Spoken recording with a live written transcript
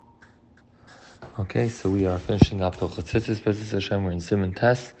Okay, so we are finishing up Hillchot Tzitzis. B'ezras Hashem, we're in Siman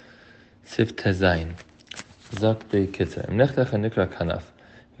Tes, Sif Tezayin. Zak de Kitzer. Mnechtach Nikra Kanaf.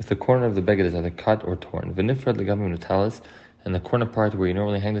 If the corner of the beged is either cut or torn, v'nifrad legamim netalis, and the corner part where you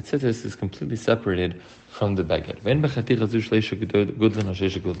normally hang the tzitzis is completely separated from the beged. V'en b'chaticha zu shleisha gudlin or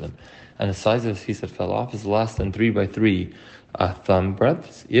sheisha gudlin, and the size of the piece that fell off is less than 3 by 3 thumb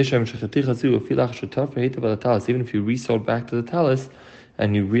breadths. Yeshem shechaticha zu ufilach shutaf v'heita b'latalis. Even if you re-sewed back to the talis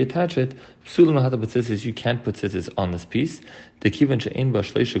and you reattach it, you can't put tzitzis on this piece.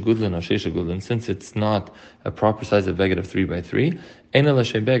 Since it's not a proper size of beged of 3 by 3,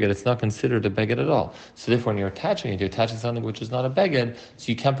 it's not considered a beged at all. So therefore, when you're attaching it, you're attaching something which is not a beged,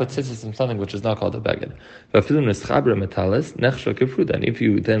 so you can't put tzitzis on something which is not called a beged. And if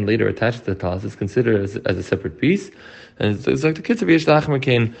you then later attach it to the talis, it's considered as a separate piece. And it's like the kitzur,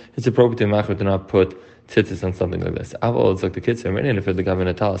 it's appropriate to not put tzitzis on something like this. It's like the kitzur, and if the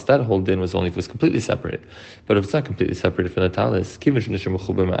gavan talis, that whole din was only if it was completely separated. But if it's not completely separated from the talis,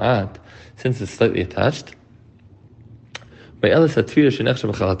 since it's slightly attached,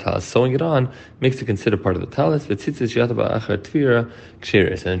 sewing it on makes it consider part of the talis. And tzitzis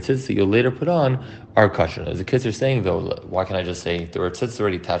that you'll later put on are kosher. As the kids are saying, though, why can't I just say there are tzitzis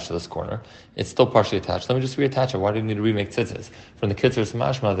already attached to this corner? It's still partially attached. Let me just reattach it. Why do you need to remake tzitzis? From the kids, there's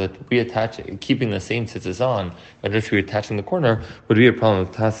mashma that keeping the same tzitzis on and just reattaching the corner would be a problem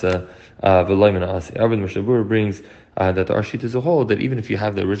with tasa v'loyman asi. Arvid Mishabur brings that the Arshit is a whole, that even if you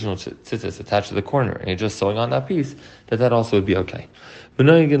have the original tzitzis attached to the corner and you're just sewing on that piece, that also would be okay. The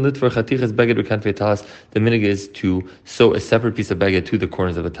minig is to sew a separate piece of beged to the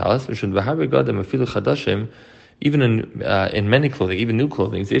corners of the talis. Even in many clothing, even new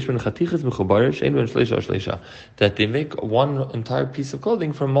clothing, that they make one entire piece of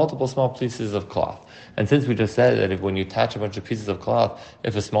clothing from multiple small pieces of cloth. And since we just said that if when you attach a bunch of pieces of cloth,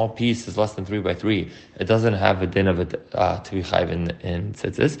 if a small piece is less than 3 by 3, it doesn't have a din of it to be chayv in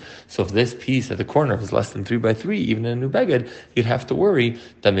tzitzis. So if this piece at the corner is less than 3 by 3, even in a new beged, you'd have to worry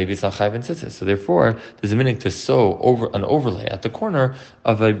that maybe it's not chayv in tzitzis. So therefore, there's a meaning to sew over an overlay at the corner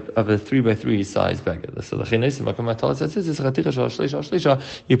of a 3 by 3 size beged. So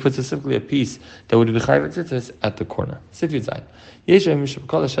you put specifically a piece that would be chayv in tzitzis at the corner. Sif Yud Zayin.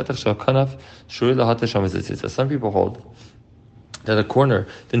 Some people hold that a corner,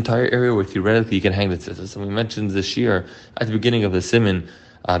 the entire area where theoretically you can hang the tzitzis. And we mentioned the shear at the beginning of the Siman,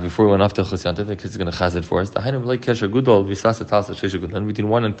 before we went off to Hillchot Tzitzis, because it's going to chaz it for us. Between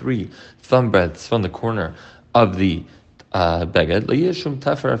 1 and 3 thumb breadths from the corner of the beged,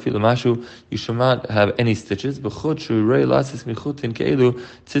 you should not have any stitches from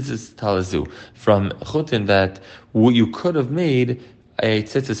chutin that you could have made a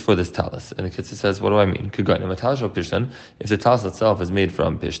tzitzis for this talis. And the kitzur says, what do I mean? If the talis itself is made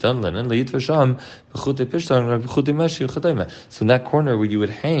from pishtan, linen, so in that corner where you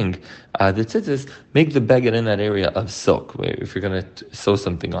would hang the tzitzis, make the beged in that area of silk, if you're going to sew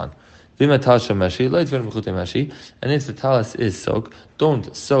something on. And if the talis is silk,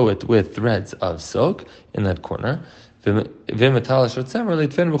 don't sew it with threads of silk in that corner. And if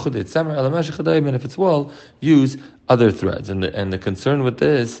it's wool, use other threads. And the concern with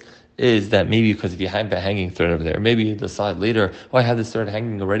this is that maybe because if you have a hanging thread over there, maybe you decide later, I have this thread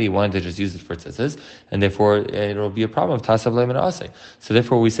hanging already, why don't I just use it for tzitzis? And therefore it'll be a problem of tasav leiman asay. So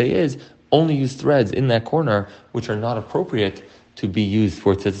therefore what we say is, only use threads in that corner which are not appropriate to be used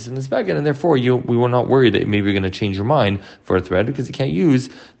for tzitzis in this beged, and therefore we were not worried that maybe you're going to change your mind for a thread because you can't use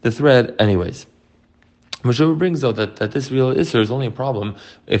the thread anyways. Moshe brings though that this real isser is only a problem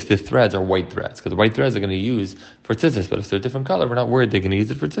if the threads are white threads, because the white threads are going to use for tzitzis, but if they're a different color, we're not worried they're going to use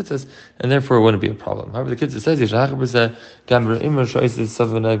it for tzitzis, and therefore it wouldn't be a problem. However, the kids says not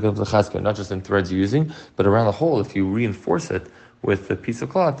just in threads you're using, but around the hole if you reinforce it with the piece of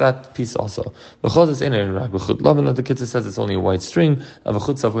cloth, that piece also. The kitzur says it's only a white string of a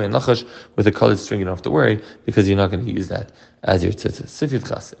chut savui and nachash with a colored string. You don't have to worry because you're not going to use that as your tzitzis. Sif Yud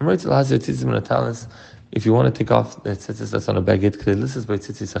Ches. If you want to take off the tzitzis that's on a beged,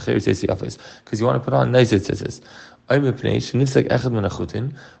 because you want to put on nicer tzitzis.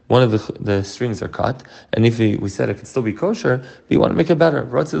 One of the strings are cut, and if we said it could still be kosher, but you want to make it better.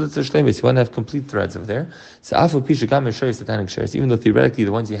 You want to have complete threads over there. So even though theoretically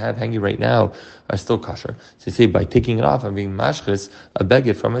the ones you have hanging right now are still kosher. So you say by taking it off and being mashchis a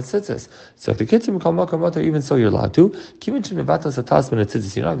beged from its tzitzis. So if the kitzur even so you're allowed to.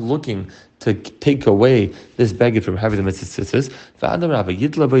 You're not looking to take away this beged from having the mitzvah tzitzis.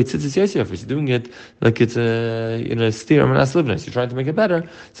 You're doing it like it's a steer manas libnis. You're trying to make it better.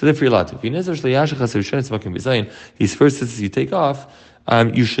 So therefore you're allowed to. His first tzitzis you take off,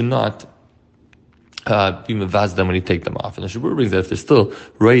 you should not be mevaz them when you take them off. And the Shabur brings that if they're still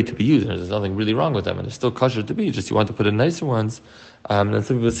ready to be used, and there's nothing really wrong with them, and they're still kosher to be, just you want to put in nicer ones, then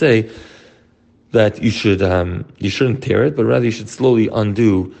some people say that you shouldn't tear it, but rather you should slowly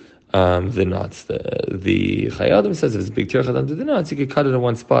undo the knots. The Chayadim says if it's a big tear undo the knots, you could cut it in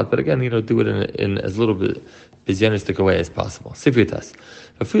one spot, but again, do it in as little bit bizyanistic a way as possible. Sifritas.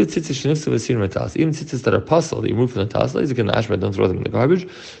 Even tzitzis that are puzzle, that you remove from the tassel, you can ashma, don't throw them in the garbage.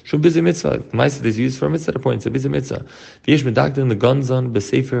 Shum busy mitzvah. The mice is used for a mitzvah point, so busy mitzvah. V'yesh medakdin the gunzon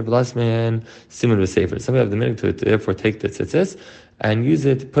b'sefer v'lasman siman b'sefer. Some have the minute to therefore take the tzitzis and use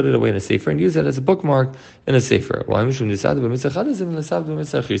it, put it away in a sefer, and use it as a bookmark in a sefer. Why? So since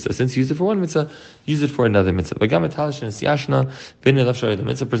you use it for one mitzvah, use it for another mitzvah. The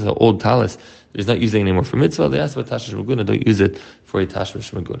mitzvah person, an old talis, is not using it anymore for mitzvah. They ask about tashmish maguna, don't use it for a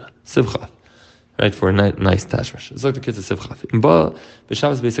tashmish maguna. Sivcha, right, for a nice tashmish. It's like the kids of Sivcha.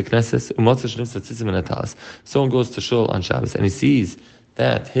 Someone goes to shul on Shabbos and he sees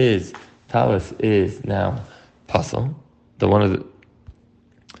that his talis is now pasul.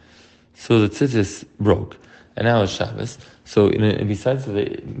 So the tzitzis broke, and now it's Shabbos. So besides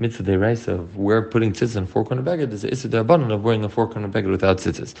the mitzvah deraisa of we're putting tzitzis in a four-corner beged, there's the issur derabanan of wearing a four-corner beged without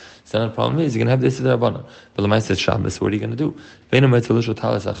tzitzis. So now the problem is you're going to have the issur derabanan. But the Lamaisa says Shabbos, so what are you going to do?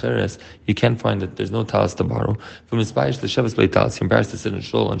 You can't find that there's no talis to borrow. From Inspires the Shabbos play talis, you're embarrassed to sit in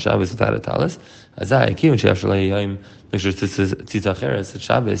shul on Shabbos without a talis. At Shabbos,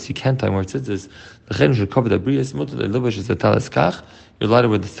 you can't time where tzitzis. The chen should cover the brias, mutter the lubash is a talis kach. You're allowed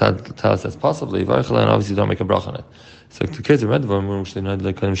with the talis as possibly, and obviously don't make a brach on it. So the kids in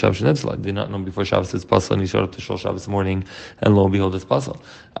Redvar, they not know before Shabbos it's possible, and you showed up to shul Shabbos morning, and lo and behold it's possible.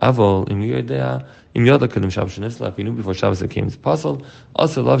 Avol im yodea im yoda kadem Shabbos nifsla. If you knew before Shabbos it came it's possible.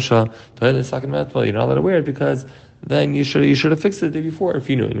 Also lavsha toilet second matval. You're not allowed to wear it because then you should have fixed it the day before if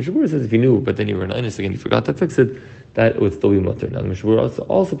you knew. The Mishabur says if you knew, but then you were in Inus again, you forgot to fix it, that would still be mutter. Now the Mishabur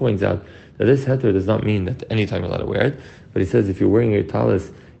also points out that this heter does not mean that any time you're allowed to wear it, but he says if you're wearing your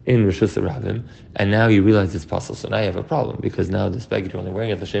talis in Rishus Rabim, and now you realize it's possible, so now you have a problem, because now this bag you're only wearing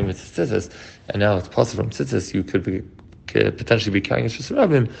at the Shem is tzitzis, and now it's possible from tzitzis, you could potentially be carrying Rishus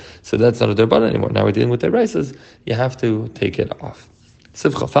Rabim, so that's not a derban anymore. Now we're dealing with the races, you have to take it off.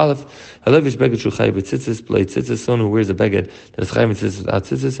 Sivcha Falef, Halevish beged shuchay b'tzitzis, play tzitzis, someone who wears a beged that is chay b'tzitzis without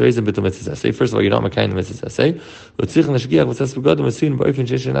tzitzis, raise a bit of mitzvah. Say first of all, you're not makayim the mitzvah. Say, u'tzich nashgiach v'tzas v'godam asin b'oifin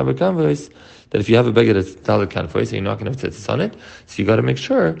sheishin abakanvois. That if you have a beged that's talad kanfois, and you're not going to have tzitzis on it, so you got to make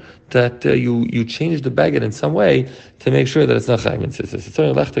sure that you change the beged in some way to make sure that it's not chay b'tzitzis. It's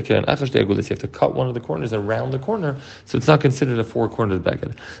only lechtek and achash de'agulis. You have to cut one of the corners around the corner, so it's not considered a four-cornered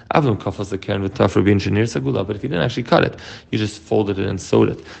beged. Avlam kafas the keren v'taf rabin shenir sagula. But if you didn't actually cut it, you just folded it and sewed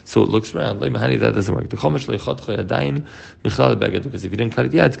it, so it looks round. That doesn't work. Because if you didn't cut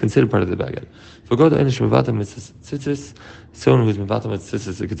it, it's considered part of the beged. Someone who's mevatam with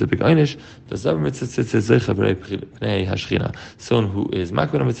tzitzis, it gets a big einish. Someone who is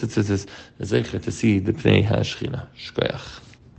makbid with tzitzis, zeicha to see the pnei hashchina. Shkoyach.